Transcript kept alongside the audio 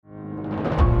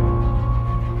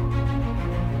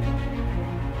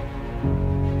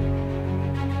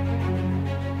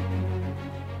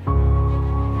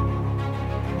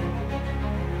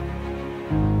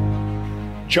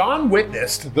John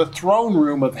witnessed the throne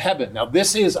room of heaven. Now,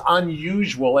 this is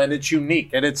unusual and it's unique,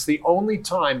 and it's the only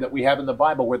time that we have in the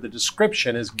Bible where the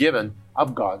description is given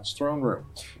of God's throne room.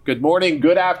 Good morning,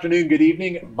 good afternoon, good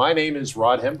evening. My name is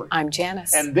Rod Hembree. I'm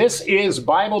Janice. And this is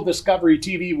Bible Discovery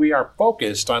TV. We are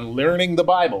focused on learning the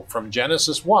Bible from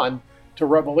Genesis 1 to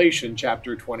Revelation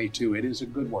chapter 22. It is a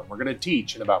good one. We're going to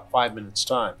teach in about 5 minutes'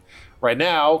 time. Right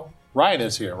now, Ryan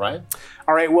is here, right?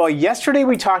 All right, well, yesterday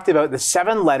we talked about the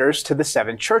 7 letters to the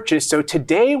 7 churches, so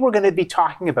today we're going to be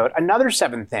talking about another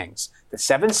 7 things, the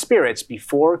 7 spirits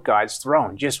before God's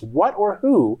throne. Just what or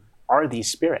who are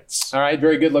these spirits? All right,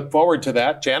 very good. Look forward to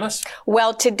that. Janice?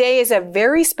 Well, today is a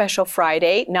very special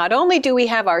Friday. Not only do we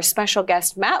have our special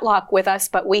guest Matlock with us,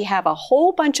 but we have a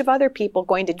whole bunch of other people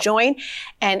going to join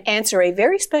and answer a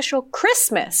very special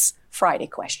Christmas Friday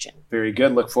question. Very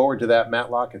good. Look forward to that,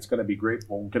 Matlock. It's going to be great.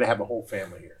 We're going to have a whole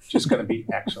family here. It's just going to be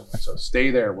excellent. So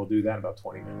stay there. We'll do that in about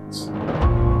 20 minutes.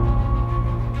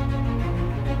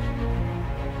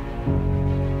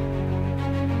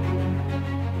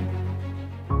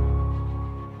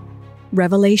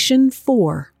 Revelation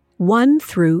 4, 1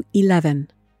 through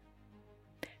 11.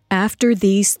 After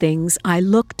these things I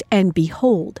looked, and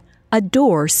behold, a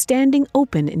door standing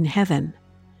open in heaven.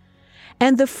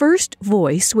 And the first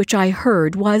voice which I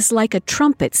heard was like a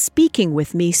trumpet speaking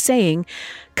with me, saying,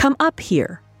 Come up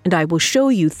here, and I will show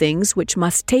you things which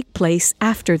must take place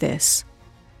after this.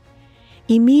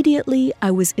 Immediately I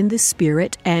was in the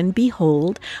Spirit, and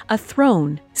behold, a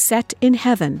throne set in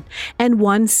heaven, and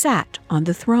one sat on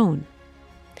the throne.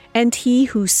 And he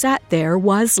who sat there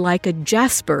was like a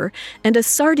jasper and a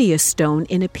sardius stone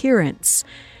in appearance,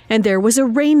 and there was a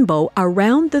rainbow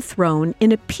around the throne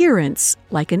in appearance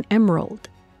like an emerald.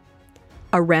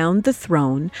 Around the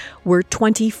throne were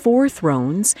 24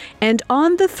 thrones, and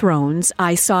on the thrones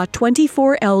I saw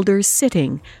 24 elders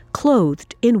sitting,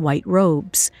 clothed in white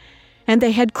robes, and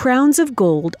they had crowns of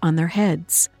gold on their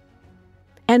heads.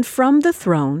 And from the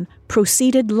throne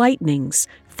proceeded lightnings,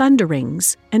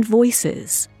 thunderings, and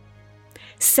voices.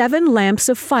 7 lamps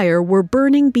of fire were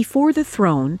burning before the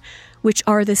throne, which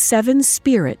are the 7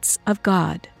 spirits of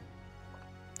God.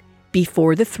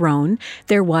 Before the throne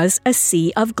there was a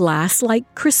sea of glass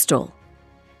like crystal,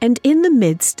 and in the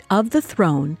midst of the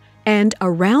throne and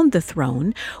around the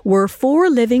throne were 4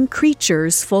 living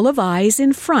creatures full of eyes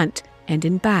in front and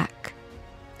in back.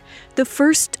 The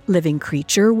first living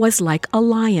creature was like a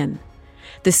lion,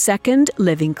 the second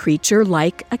living creature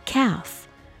like a calf.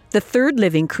 The third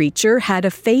living creature had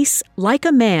a face like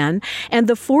a man, and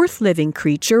the fourth living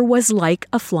creature was like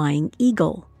a flying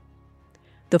eagle.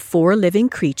 The 4 living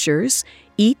creatures,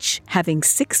 each having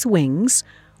 6 wings,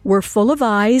 were full of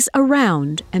eyes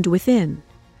around and within.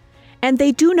 And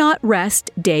they do not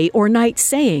rest day or night,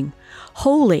 saying,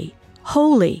 Holy,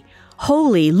 holy,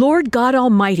 holy, Lord God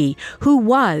Almighty, who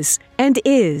was and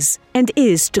is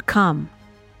to come.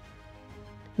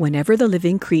 Whenever the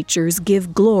living creatures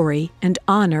give glory and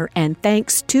honor and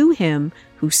thanks to him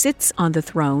who sits on the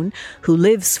throne, who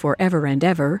lives forever and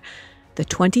ever, the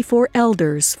 24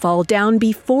 elders fall down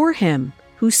before him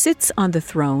who sits on the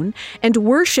throne and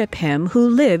worship him who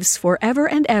lives forever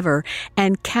and ever,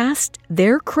 and cast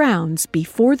their crowns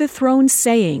before the throne,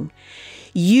 saying,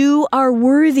 You are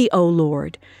worthy, O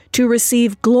Lord, to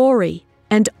receive glory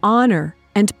and honor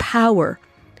and power.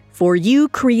 For you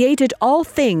created all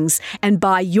things, and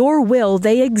by your will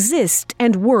they exist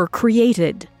and were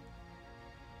created.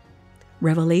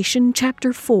 Revelation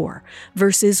chapter 4,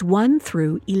 verses 1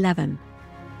 through 11.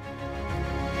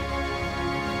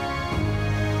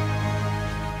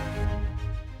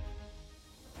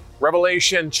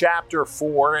 Revelation chapter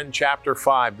 4 and chapter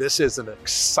 5. This is an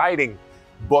exciting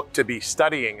book to be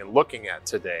studying and looking at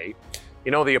today. You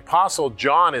know, the Apostle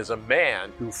John is a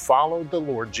man who followed the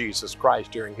Lord Jesus Christ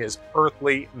during his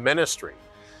earthly ministry.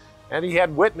 And he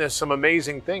had witnessed some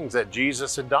amazing things that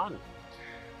Jesus had done.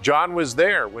 John was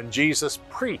there when Jesus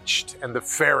preached and the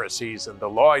Pharisees and the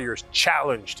lawyers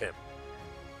challenged him.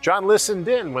 John listened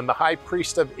in when the high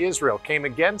priest of Israel came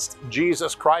against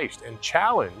Jesus Christ and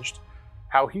challenged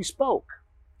how he spoke.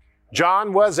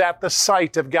 John was at the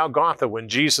site of Golgotha when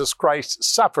Jesus Christ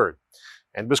suffered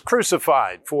and was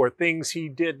crucified for things he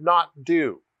did not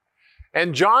do.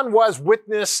 And John was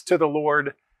witness to the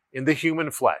Lord in the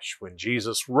human flesh when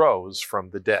Jesus rose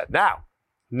from the dead.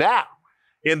 Now,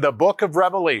 in the book of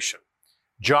Revelation,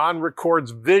 John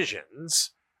records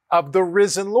visions of the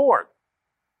risen Lord,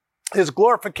 his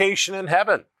glorification in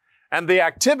heaven, and the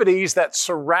activities that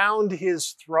surround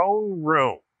his throne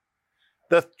room,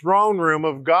 the throne room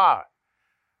of God.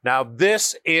 Now,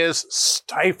 this is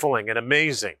stifling and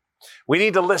amazing. We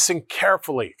need to listen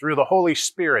carefully through the Holy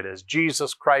Spirit as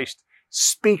Jesus Christ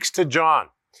speaks to John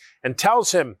and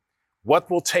tells him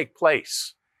what will take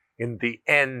place in the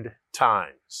end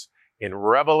times. In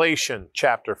Revelation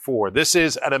chapter 4. This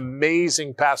is an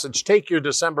amazing passage. Take your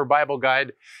December Bible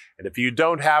guide, and if you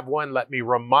don't have one, let me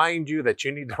remind you that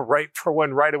you need to write for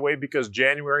one right away because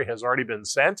January has already been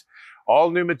sent.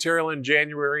 All new material in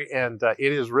January, and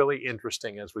it is really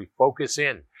interesting as we focus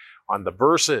in on the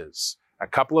verses, a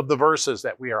couple of the verses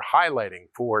that we are highlighting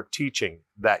for teaching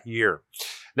that year.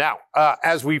 Now,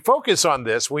 as we focus on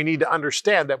this, we need to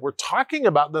understand that we're talking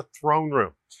about the throne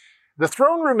room. The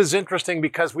throne room is interesting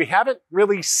because we haven't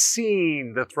really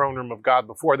seen the throne room of God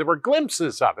before. There were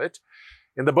glimpses of it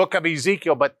in the book of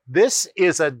Ezekiel, but this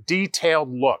is a detailed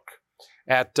look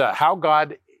at how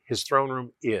God, his throne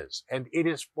room is. And it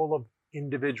is full of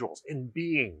individuals and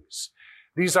beings.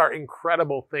 These are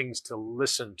incredible things to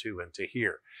listen to and to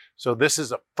hear. So this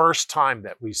is a first time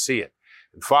that we see it.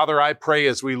 And Father, I pray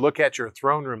as we look at your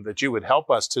throne room that you would help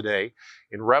us today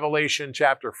in Revelation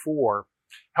chapter 4.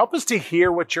 Help us to hear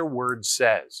what your word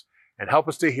says and help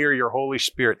us to hear your Holy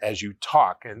Spirit as you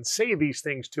talk and say these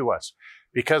things to us.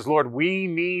 Because, Lord, we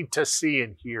need to see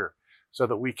and hear so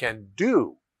that we can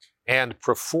do and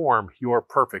perform your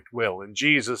perfect will. In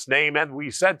Jesus' name, and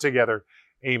we said together,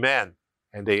 amen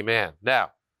and amen.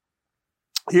 Now,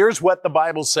 here's what the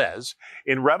Bible says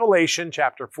in Revelation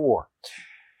chapter 4.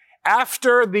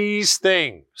 After these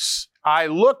things, I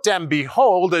looked and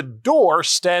behold a door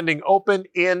standing open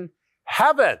in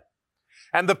heaven.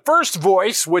 And the first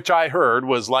voice which I heard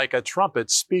was like a trumpet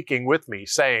speaking with me,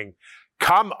 saying,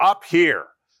 "Come up here,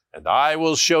 and I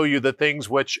will show you the things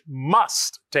which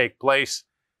must take place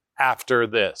after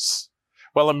this."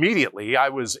 Well, immediately I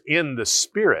was in the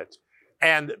Spirit,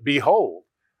 and behold,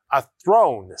 a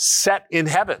throne set in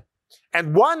heaven,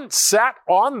 and one sat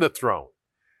on the throne.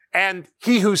 And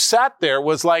he who sat there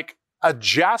was like a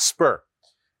jasper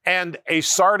and a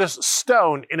sardis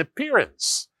stone in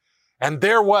appearance. And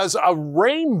there was a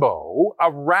rainbow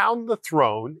around the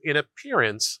throne in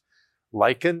appearance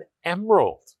like an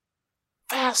emerald.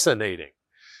 Fascinating.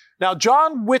 Now,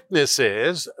 John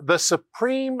witnesses the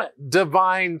supreme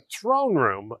divine throne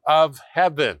room of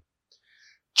heaven.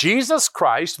 Jesus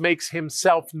Christ makes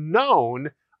himself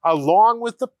known along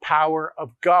with the power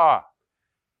of God.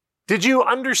 Did you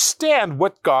understand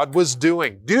what God was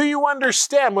doing? Do you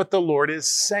understand what the Lord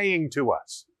is saying to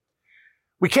us?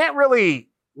 We can't really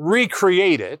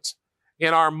recreate it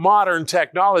in our modern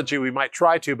technology. We might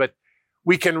try to, but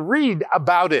we can read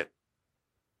about it.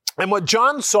 And what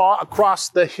John saw across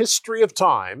the history of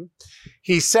time,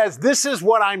 he says, this is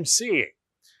what I'm seeing.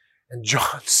 And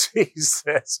John sees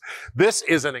this. This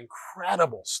is an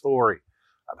incredible story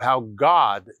of how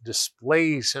God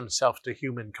displays himself to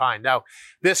humankind. Now,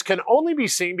 this can only be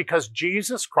seen because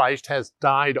Jesus Christ has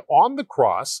died on the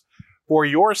cross for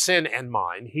your sin and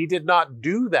mine. He did not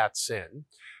do that sin,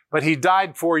 but he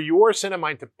died for your sin and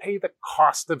mine to pay the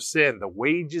cost of sin. The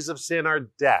wages of sin are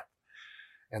death.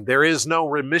 And there is no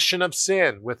remission of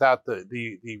sin without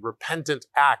the repentant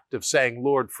act of saying,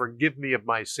 Lord, forgive me of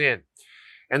my sin.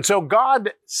 And so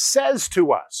God says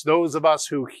to us, those of us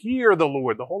who hear the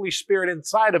Lord, the Holy Spirit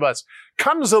inside of us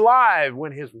comes alive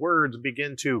when his words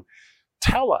begin to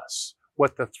tell us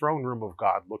what the throne room of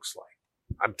God looks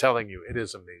like. I'm telling you, it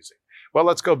is amazing. Well,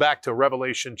 let's go back to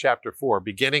Revelation chapter 4,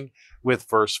 beginning with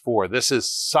verse 4. This is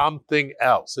something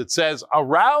else. It says,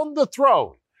 around the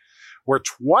throne were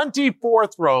 24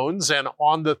 thrones, and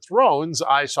on the thrones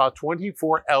I saw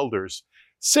 24 elders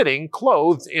sitting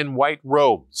clothed in white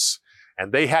robes.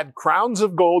 And they had crowns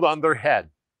of gold on their head.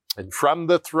 And from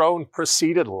the throne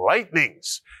proceeded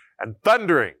lightnings and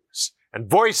thunderings and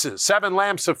voices. 7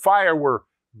 lamps of fire were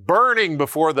burning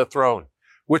before the throne,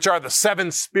 which are the 7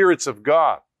 spirits of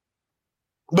God.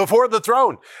 Before the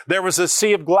throne, there was a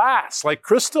sea of glass like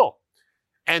crystal.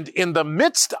 And in the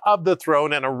midst of the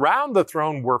throne and around the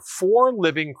throne were 4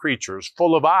 living creatures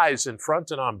full of eyes in front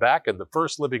and on back. And the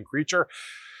first living creature,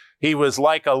 he was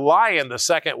like a lion. The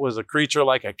second was a creature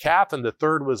like a calf. And the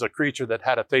third was a creature that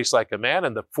had a face like a man.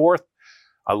 And the fourth,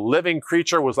 a living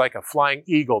creature, was like a flying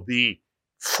eagle. The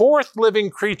 4 living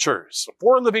creatures,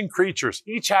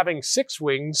 each having 6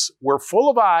 wings, were full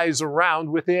of eyes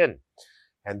around within.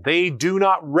 And they do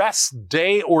not rest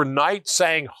day or night,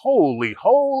 saying, Holy,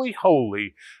 holy,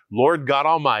 holy, Lord God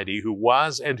Almighty, who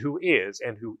was and who is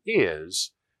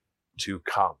to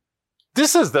come.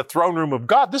 This is the throne room of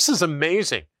God. This is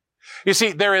amazing. You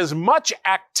see, there is much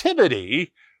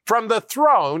activity from the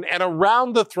throne and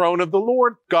around the throne of the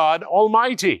Lord God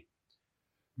Almighty.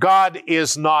 God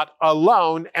is not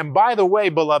alone. And by the way,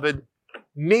 beloved,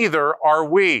 neither are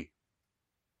we.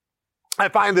 I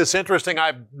find this interesting.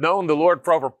 I've known the Lord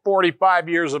for over 45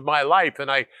 years of my life, and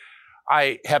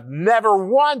I have never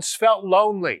once felt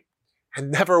lonely, and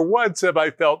never once have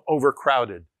I felt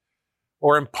overcrowded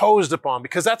or imposed upon,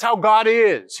 because that's how God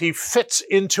is. He fits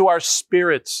into our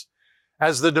spirits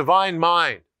as the divine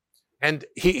mind. And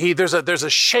there's a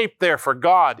shape there for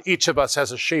God. Each of us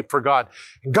has a shape for God.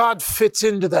 And God fits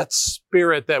into that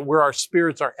spirit, that where our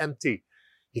spirits are empty.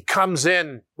 He comes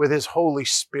in with his Holy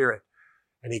Spirit,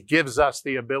 and he gives us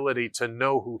the ability to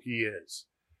know who he is.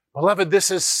 Beloved, this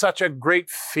is such a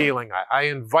great feeling. I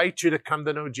invite you to come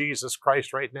to know Jesus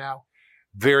Christ right now.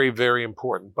 Very, very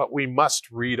important. But we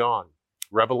must read on.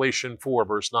 Revelation 4,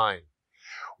 verse 9.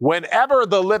 Whenever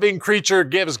the living creature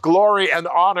gives glory and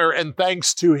honor and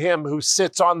thanks to him who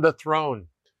sits on the throne,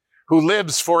 who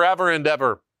lives forever and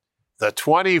ever, the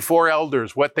 24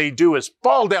 elders, what they do is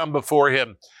fall down before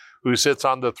him who sits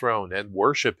on the throne and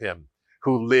worship him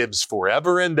who lives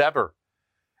forever and ever.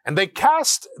 And they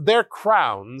cast their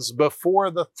crowns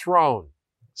before the throne,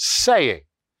 saying,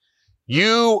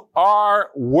 "You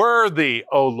are worthy,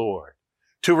 O Lord,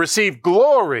 to receive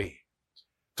glory,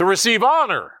 to receive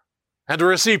honor, and to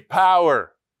receive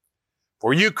power.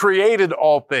 For you created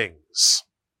all things,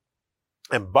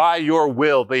 and by your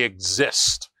will they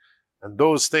exist. And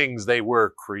those things they were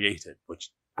created,"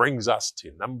 which brings us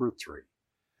to number 3.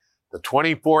 The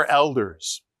 24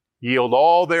 elders yield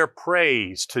all their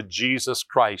praise to Jesus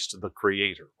Christ, the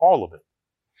Creator, all of it.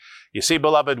 You see,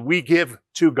 beloved, we give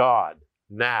to God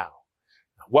now.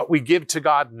 What we give to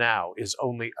God now is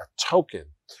only a token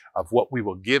of what we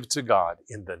will give to God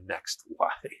in the next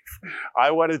life.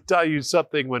 I want to tell you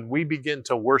something. When we begin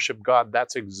to worship God,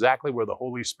 that's exactly where the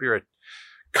Holy Spirit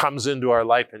comes into our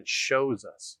life and shows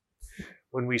us.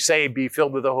 When we say be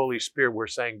filled with the Holy Spirit, we're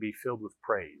saying be filled with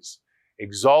praise.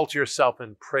 Exalt yourself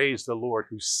and praise the Lord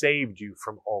who saved you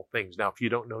from all things. Now, if you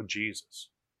don't know Jesus,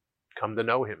 come to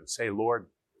know him and say, "Lord,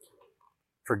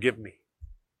 forgive me.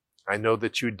 I know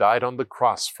that you died on the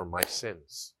cross for my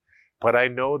sins, but I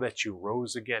know that you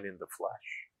rose again in the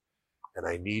flesh, and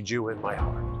I need you in my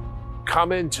heart.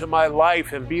 Come into my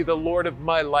life and be the Lord of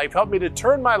my life. Help me to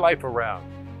turn my life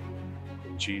around.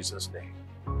 In Jesus' name,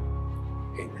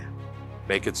 amen."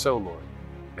 Make it so, Lord.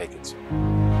 Make it so.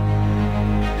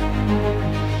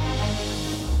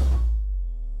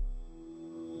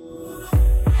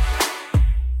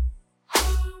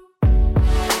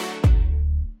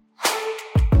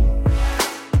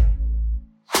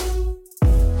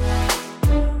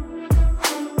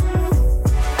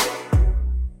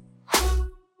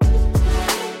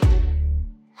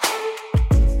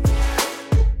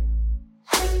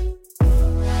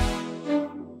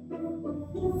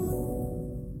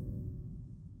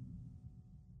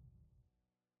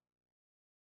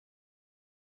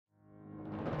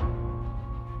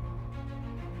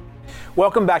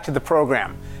 Welcome back to the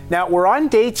program. Now, we're on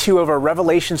day 2 of our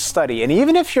Revelation study, and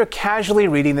even if you're casually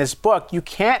reading this book, you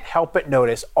can't help but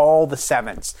notice all the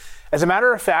sevens. As a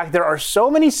matter of fact, there are so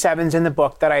many sevens in the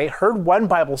book that I heard one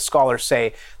Bible scholar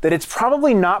say that it's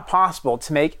probably not possible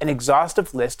to make an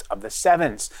exhaustive list of the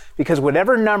sevens, because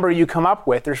whatever number you come up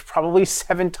with, there's probably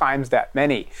 7 times that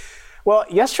many. Well,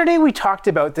 yesterday we talked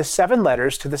about the 7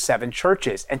 letters to the 7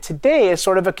 churches, and today is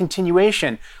sort of a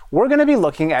continuation. We're going to be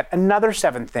looking at another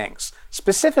 7 things,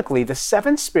 specifically the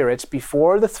 7 spirits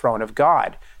before the throne of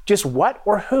God. Just what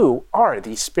or who are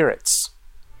these spirits?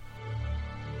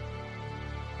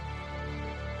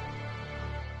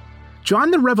 John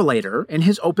the Revelator, in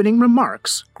his opening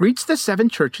remarks, greets the 7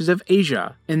 churches of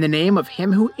Asia in the name of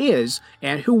him who is,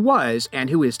 and who was,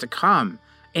 and who is to come,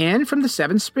 and from the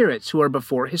 7 spirits who are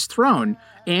before his throne,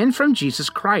 and from Jesus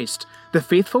Christ, the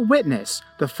faithful witness,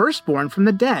 the firstborn from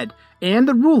the dead, and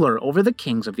the ruler over the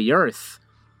kings of the earth.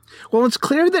 While it's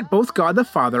clear that both God the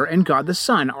Father and God the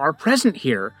Son are present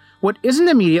here, what isn't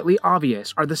immediately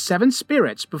obvious are the 7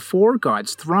 spirits before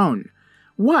God's throne.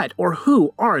 What or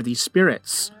who are these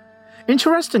spirits?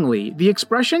 Interestingly, the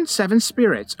expression 7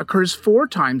 spirits occurs 4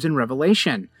 times in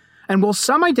Revelation, and while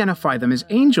some identify them as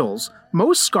angels,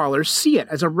 most scholars see it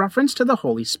as a reference to the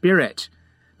Holy Spirit.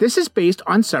 This is based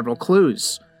on several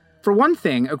clues. For one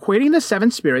thing, equating the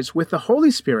 7 spirits with the Holy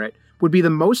Spirit would be the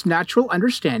most natural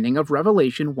understanding of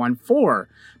Revelation 1:4,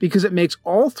 because it makes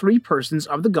all 3 persons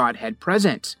of the Godhead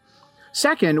present.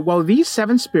 Second, while these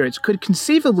 7 spirits could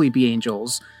conceivably be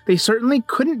angels, they certainly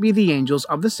couldn't be the angels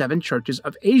of the 7 churches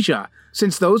of Asia,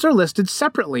 since those are listed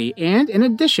separately and in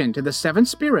addition to the 7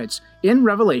 spirits in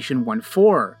Revelation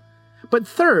 1:4. But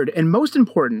third, and most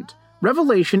important,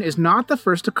 Revelation is not the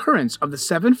first occurrence of the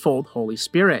 7-fold Holy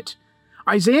Spirit.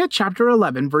 Isaiah chapter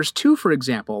 11 verse 2, for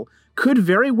example, could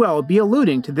very well be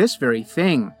alluding to this very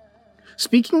thing.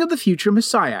 Speaking of the future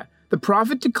Messiah, the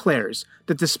prophet declares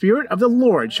that the Spirit of the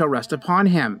Lord shall rest upon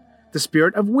him, the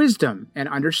Spirit of wisdom and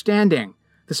understanding,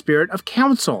 the Spirit of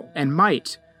counsel and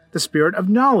might, the Spirit of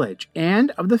knowledge and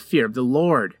of the fear of the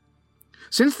Lord.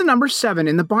 Since the number 7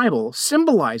 in the Bible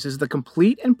symbolizes the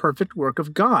complete and perfect work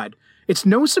of God, it's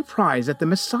no surprise that the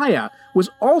Messiah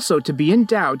was also to be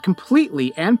endowed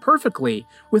completely and perfectly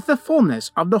with the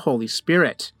fullness of the Holy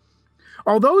Spirit.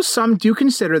 Although some do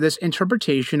consider this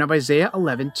interpretation of Isaiah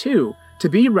 11:2 to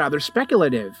be rather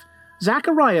speculative,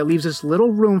 Zechariah leaves us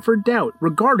little room for doubt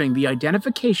regarding the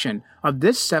identification of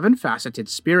this 7-faceted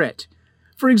Spirit.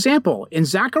 For example, in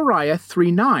Zechariah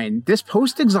 3:9, this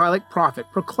post-exilic prophet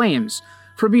proclaims,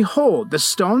 "For behold, the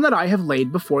stone that I have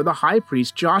laid before the high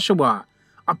priest Joshua.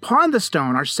 Upon the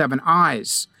stone are 7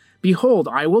 eyes. Behold,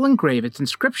 I will engrave its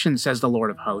inscription, says the Lord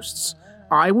of hosts.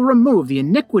 I will remove the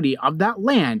iniquity of that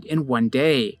land in 1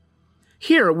 day."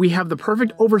 Here we have the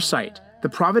perfect oversight, the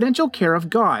providential care of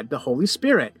God, the Holy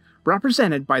Spirit,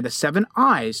 represented by the 7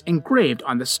 eyes engraved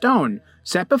on the stone,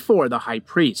 set before the high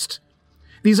priest.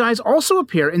 These eyes also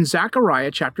appear in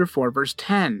Zechariah chapter 4, verse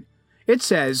 10. It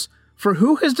says, "For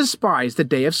who has despised the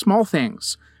day of small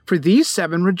things? For these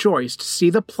 7 rejoice to see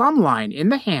the plumb line in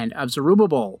the hand of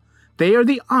Zerubbabel. They are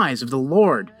the eyes of the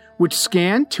Lord, which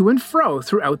scan to and fro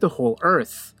throughout the whole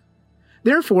earth."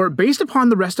 Therefore, based upon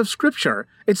the rest of Scripture,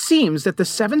 it seems that the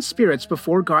 7 spirits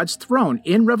before God's throne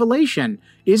in Revelation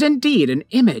is indeed an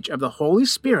image of the Holy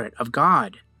Spirit of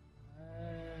God.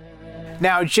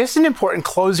 Now, just an important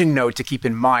closing note to keep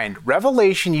in mind,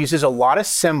 Revelation uses a lot of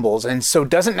symbols and so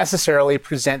doesn't necessarily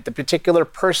present the particular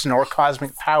person or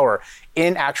cosmic power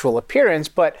in actual appearance,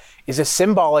 but is a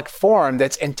symbolic form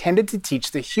that's intended to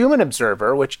teach the human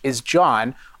observer, which is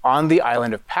John, on the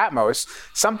island of Patmos,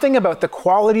 something about the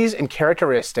qualities and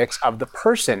characteristics of the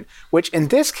person, which in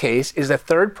this case is the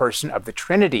third person of the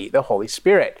Trinity, the Holy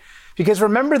Spirit. Because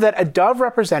remember that a dove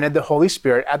represented the Holy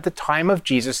Spirit at the time of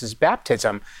Jesus'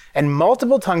 baptism, and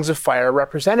multiple tongues of fire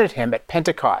represented him at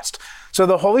Pentecost. So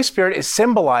the Holy Spirit is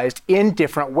symbolized in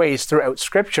different ways throughout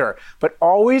Scripture, but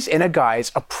always in a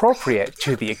guise appropriate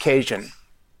to the occasion.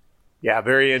 Yeah,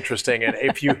 very interesting. And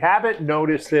if you haven't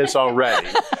noticed this already,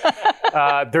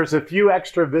 there's a few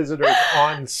extra visitors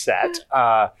on set,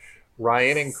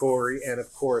 Ryan and Corey, and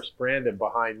of course, Brandon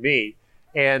behind me.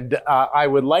 And I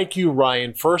would like you,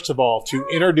 Ryan, first of all, to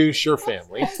introduce your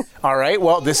family. All right.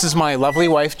 Well, this is my lovely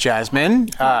wife,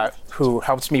 Jasmine, who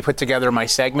helps me put together my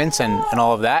segments and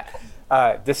all of that.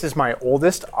 This is my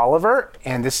oldest, Oliver,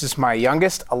 and this is my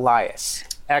youngest, Elias.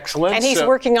 Excellent. And he's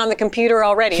working on the computer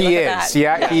already. He is.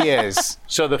 Yeah, he is.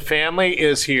 So the family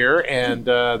is here, and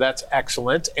that's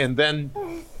excellent. And then,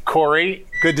 Corey,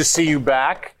 good to see you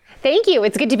back. Thank you.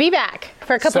 It's good to be back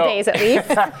for a couple days at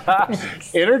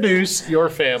least. Introduce your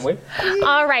family.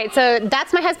 All right. So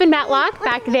that's my husband, Matlock,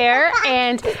 back there.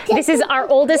 And this is our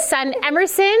oldest son,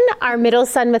 Emerson, our middle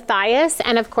son, Matthias,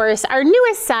 and of course, our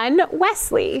newest son,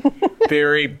 Wesley.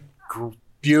 Very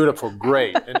beautiful,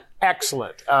 great, and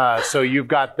excellent. So you've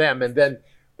got them. And then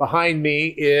behind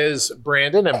me is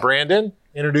Brandon. And Brandon,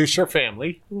 introduce your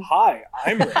family. Hi,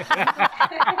 I'm Brandon.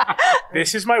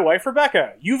 This is my wife,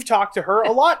 Rebecca. You've talked to her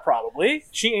a lot, probably.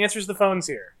 She answers the phones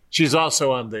here. She's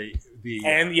also on the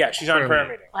and yeah, she's on prayer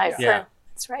meeting. Yeah.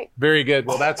 That's right. Very good.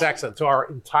 Well, that's excellent. So our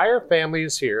entire family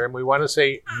is here, and we want to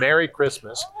say Merry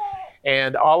Christmas.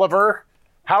 And Oliver,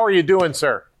 how are you doing,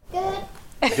 sir? Good.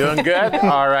 Doing good?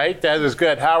 All right, that is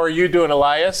good. How are you doing,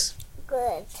 Elias?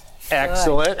 Good.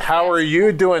 Excellent. How are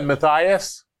you doing,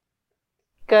 Matthias?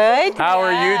 Good. How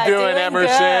are you doing,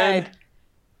 Emerson? Good.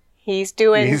 He's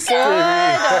doing good.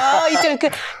 Oh, he's doing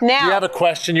good. Now, Do you have a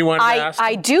question you want to ask?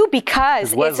 I do, because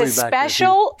it's a Wesley's back there, too.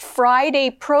 special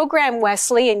Friday program,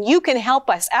 Wesley, and you can help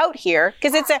us out here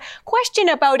because it's a question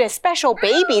about a special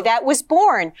baby that was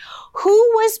born. Who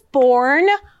was born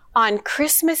on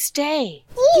Christmas Day?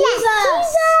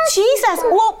 Jesus.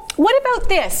 Well, what about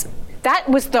this? That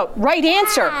was the right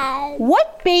answer.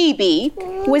 What baby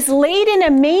was laid in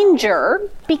a manger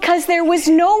because there was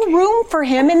no room for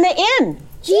him in the inn?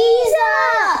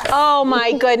 Jesus! Oh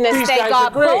my goodness, These they guys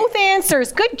got are great. both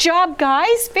answers. Good job,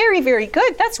 guys. Very, very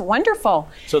good. That's wonderful.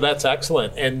 So that's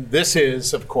excellent. And this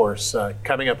is, of course,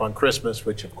 coming up on Christmas,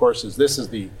 which, of course, this is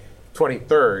the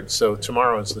 23rd. So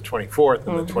tomorrow is the 24th,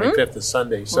 and the 25th is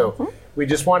Sunday. So we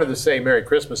just wanted to say Merry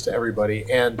Christmas to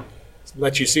everybody and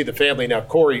let you see the family. Now,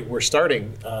 Corey, we're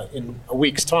starting in a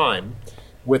week's time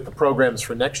with the programs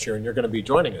for next year, and you're going to be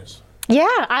joining us. Yeah,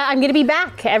 I'm going to be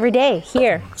back every day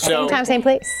here. So- same time, same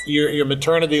place. Your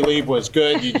maternity leave was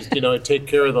good. You just, take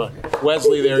care of the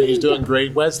Wesley there. He's doing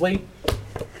great. Wesley,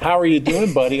 how are you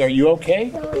doing, buddy? Are you okay?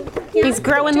 He's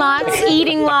growing lots,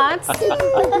 eating lots,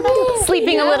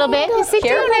 sleeping a little bit. Sit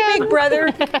down now. Big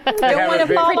brother. Don't want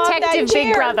to fall off that Protective big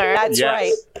chair. brother. That's Yes.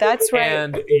 right. That's right.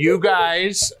 And you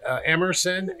guys,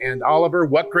 Emerson and Oliver,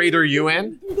 what grade are you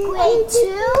in? Grade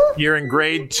 2. You're in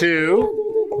grade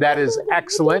 2. That is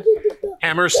excellent.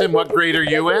 Emerson, what grade are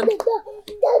you in?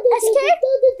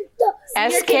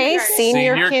 SK,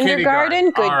 senior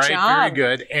kindergarten. Good All right, job. very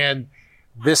good. And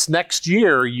this next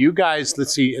year, you guys,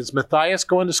 let's see, is Matthias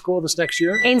going to school this next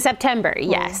year? In September,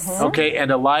 yes. Okay,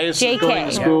 and Elias is JK. going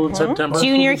to school in September?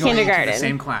 Junior Going into the kindergarten.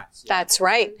 same class. That's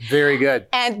right. Very good.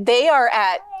 And they are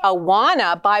at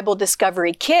Awana Bible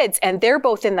Discovery Kids, and they're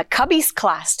both in the Cubbies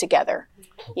class together.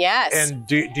 Yes. And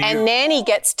do you, And Nanny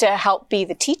gets to help be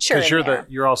the teacher. because in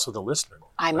you're also the listener.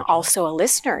 I'm also a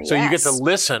listener. So yes. you get to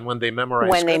listen when they memorize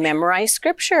when they scripture. memorize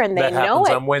scripture and they That know happens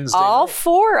it. on Wednesday All night.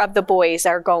 4 of the boys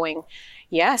are going.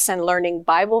 Yes, and learning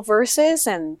Bible verses,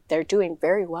 and they're doing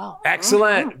very well.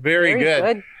 Excellent. Very good.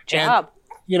 Good job. And,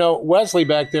 you know, Wesley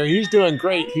back there, he's doing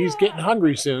great. He's getting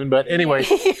hungry soon. But anyway,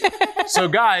 so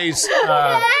guys,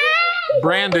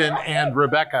 Brandon and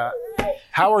Rebecca,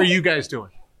 how are you guys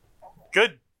doing?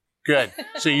 Good. Good.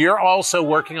 So you're also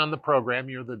working on the program.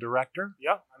 You're the director?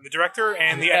 Yeah, I'm the director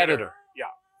and the editor. editor. Yeah.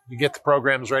 You get the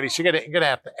programs ready. So you're gonna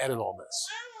have to edit all this.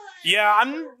 Yeah.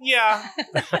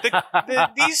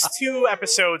 These 2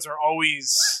 episodes are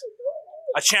always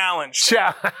a challenge,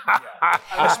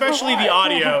 especially the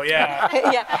audio. Yeah.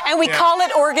 Yeah, and we call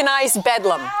it organized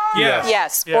bedlam. Yes.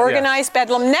 Yes, Yeah. organized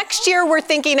bedlam. Next year, we're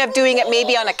thinking of doing it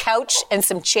maybe on a couch and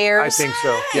some chairs. I think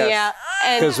so. Yes. Yeah,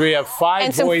 Because we have 5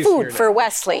 and some boys food here for now.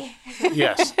 Wesley.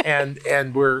 Yes, and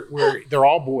they're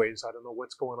all boys. I don't know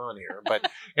what's going on here,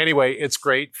 but anyway, it's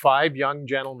great. 5 young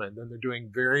gentlemen, and they're doing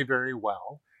very, very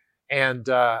well. And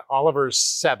Oliver's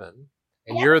 7,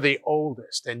 and you're the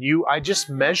oldest. And I just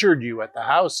measured you at the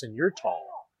house, and you're tall.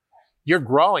 You're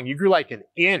growing. You grew like an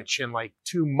inch in like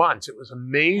 2 months. It was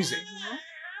amazing.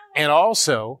 And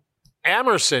also,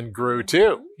 Emerson grew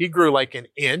too. He grew like an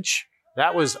inch.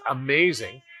 That was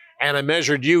amazing. And I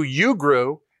measured you. You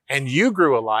grew, and you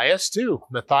grew, Elias too.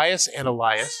 Matthias and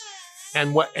Elias.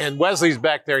 And Wesley's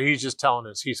back there. He's just telling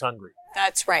us he's hungry.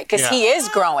 That's right, because Yeah. he is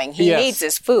growing. He Yes. needs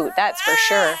his food, that's for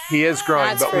sure. He is growing,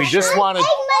 That's but for we just sure. wanted.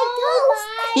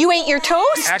 You ate your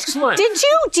toast? Excellent. Did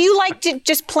you? Do you like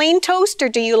just plain toast, or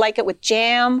do you like it with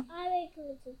jam?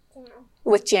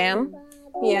 With jam?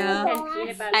 Yeah.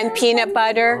 And peanut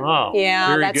butter? Oh, yeah,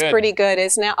 very that's good. pretty good,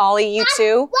 isn't it? Ollie, you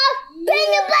too?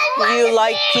 You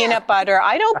like peanut butter.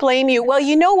 I don't blame you. Well,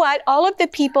 you know what? All of the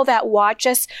people that watch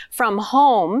us from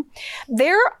home,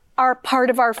 they're part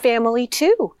of our family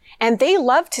too. And they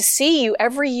love to see you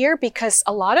every year because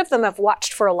a lot of them have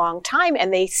watched for a long time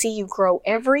and they see you grow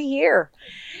every year.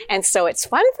 And so it's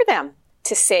fun for them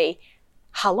to say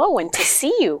hello and to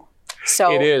see you.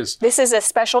 So It is. This is a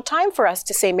special time for us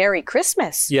to say Merry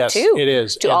Christmas Yes, too. it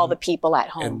is. To And- all the people at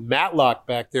home. And Matlock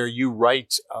back there, you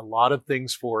write a lot of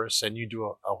things for us, and you do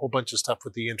a whole bunch of stuff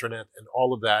with the internet and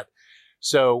all of that.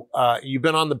 So you've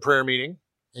been on the prayer meeting,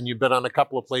 and you've been on a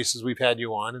couple of places we've had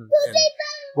you on, and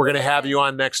we're going to have you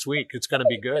on next week. It's going to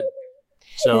be good.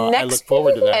 So I look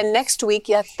forward to that. And next week,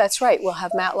 yes, that's right. We'll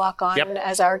have Matlock on Yep.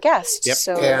 as our guest. Yep.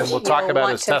 So And we'll talk you'll about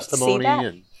want his to see testimony that.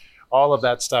 and all of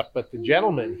that stuff. But the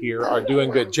gentlemen here are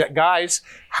doing good. Guys,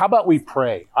 how about we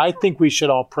pray? I think we should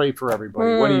all pray for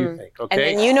everybody. What do you think? And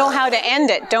Okay. then you know how to end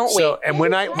it, don't we? So, and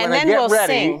when I then get we'll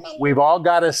ready, sing. we've all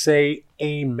got to say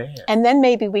amen. And then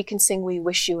maybe we can sing "We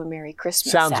Wish You a Merry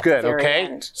Christmas." Sounds at the good. very Okay.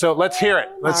 end. So let's hear it.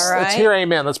 Let's All right. hear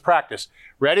amen. Let's practice.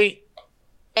 Ready?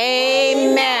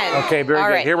 Amen. Okay, very All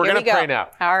good. right, Here we're here going we to go. pray now.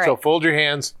 All right. So fold your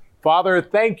hands. Father,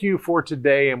 thank you for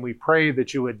today, and we pray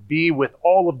that you would be with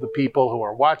all of the people who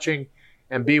are watching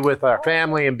and be with our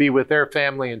family and be with their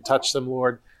family and touch them,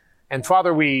 Lord. And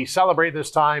Father, we celebrate this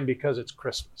time because it's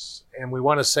Christmas. And we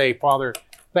want to say, Father,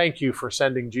 thank you for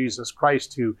sending Jesus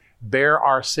Christ to bear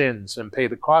our sins and pay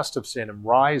the cost of sin and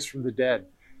rise from the dead.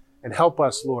 And help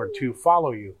us, Lord, to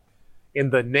follow you. In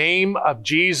the name of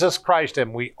Jesus Christ.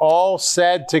 And we all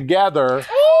said together,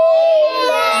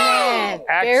 Amen.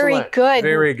 Very Excellent. good.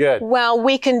 Very good. Well,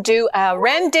 we can do a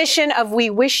rendition of "We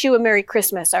Wish You a Merry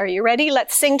Christmas." Are you ready?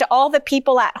 Let's sing to all the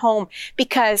people at home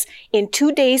because in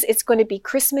 2 days it's going to be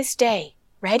Christmas Day.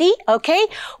 Ready? Okay.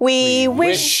 We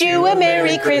wish you a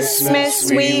Merry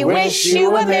Christmas. We wish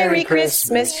you a Merry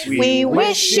Christmas. We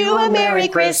wish you a Merry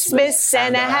Christmas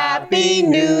and a Happy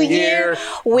New Year.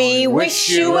 We wish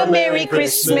you a Merry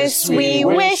Christmas. We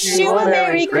wish you a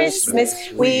Merry Christmas.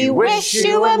 We wish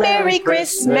you a Merry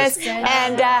Christmas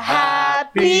and a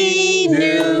Happy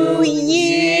New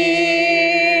Year.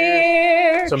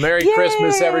 So Merry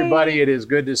Christmas, everybody. It is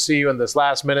good to see you in this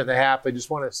last minute and a half. I just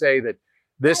want to say that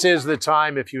this is the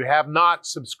time. If you have not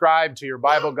subscribed to your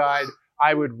Bible guide,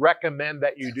 I would recommend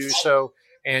that you do so.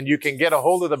 And you can get a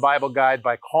hold of the Bible guide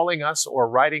by calling us or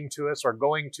writing to us or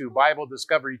going to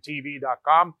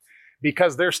BibleDiscoveryTV.com,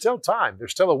 because there's still time.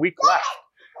 There's still a week left.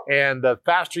 And the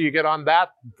faster you get on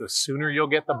that, the sooner you'll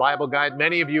get the Bible guide.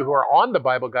 Many of you who are on the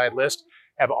Bible guide list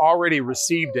have already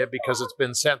received it because it's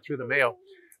been sent through the mail.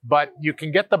 But you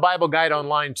can get the Bible guide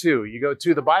online too. You go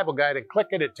to the Bible guide and click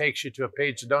it. It takes you to a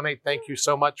page to donate. Thank you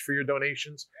so much for your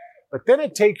donations. But then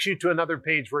it takes you to another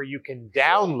page where you can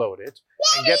download it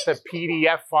and get the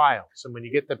PDF files. And when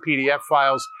you get the PDF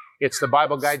files, it's the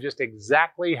Bible guide just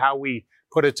exactly how we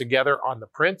put it together on the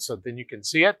print, so then you can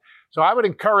see it. So I would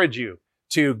encourage you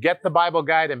to get the Bible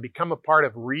guide and become a part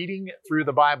of reading through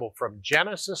the Bible from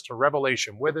Genesis to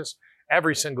Revelation with us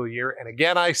every single year. And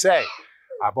again, I say,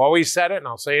 I've always said it and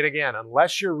I'll say it again,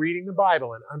 unless you're reading the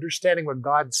Bible and understanding what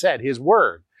God said, His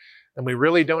Word, then we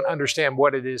really don't understand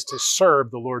what it is to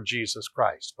serve the Lord Jesus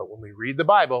Christ. But when we read the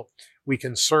Bible, we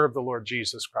can serve the Lord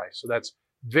Jesus Christ. So that's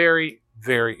very,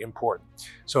 very important.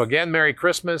 So again, Merry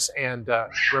Christmas. And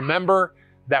remember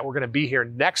that we're going to be here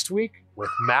next week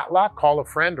with Matlock. Call a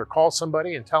friend or call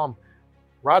somebody and tell them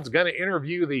Rod's going to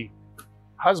interview the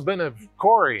husband of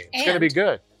Corey. It's going to be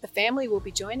good. The family will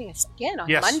be joining us again on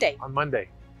Yes, Monday. on Monday.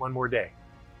 One more day.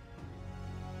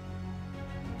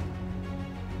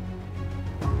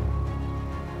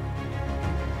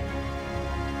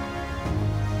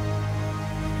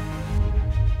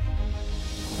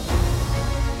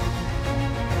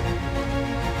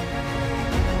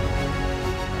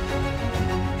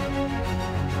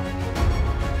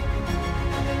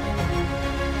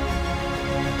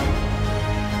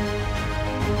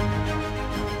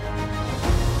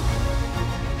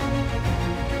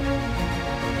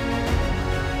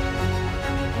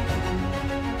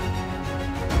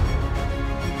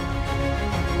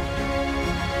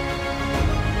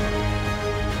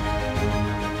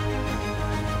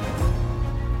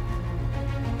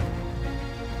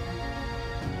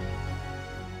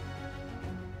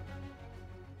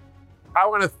 I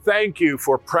want to thank you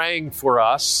for praying for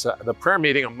us. The prayer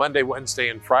meeting on Monday, Wednesday,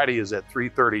 and Friday is at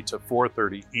 3:30 to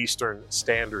 4:30 Eastern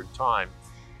Standard Time.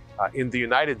 In the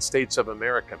United States of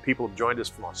America, people have joined us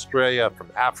from Australia, from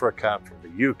Africa, from the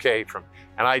UK,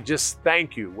 and I just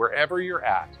thank you wherever you're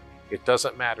at. It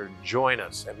doesn't matter. Join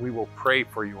us, and we will pray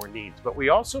for your needs. But we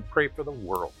also pray for the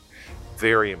world.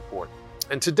 Very important.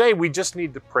 And today we just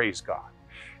need to praise God.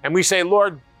 And we say,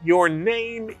 Lord, your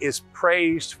name is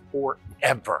praised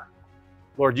forever.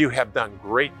 Lord, you have done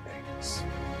great things.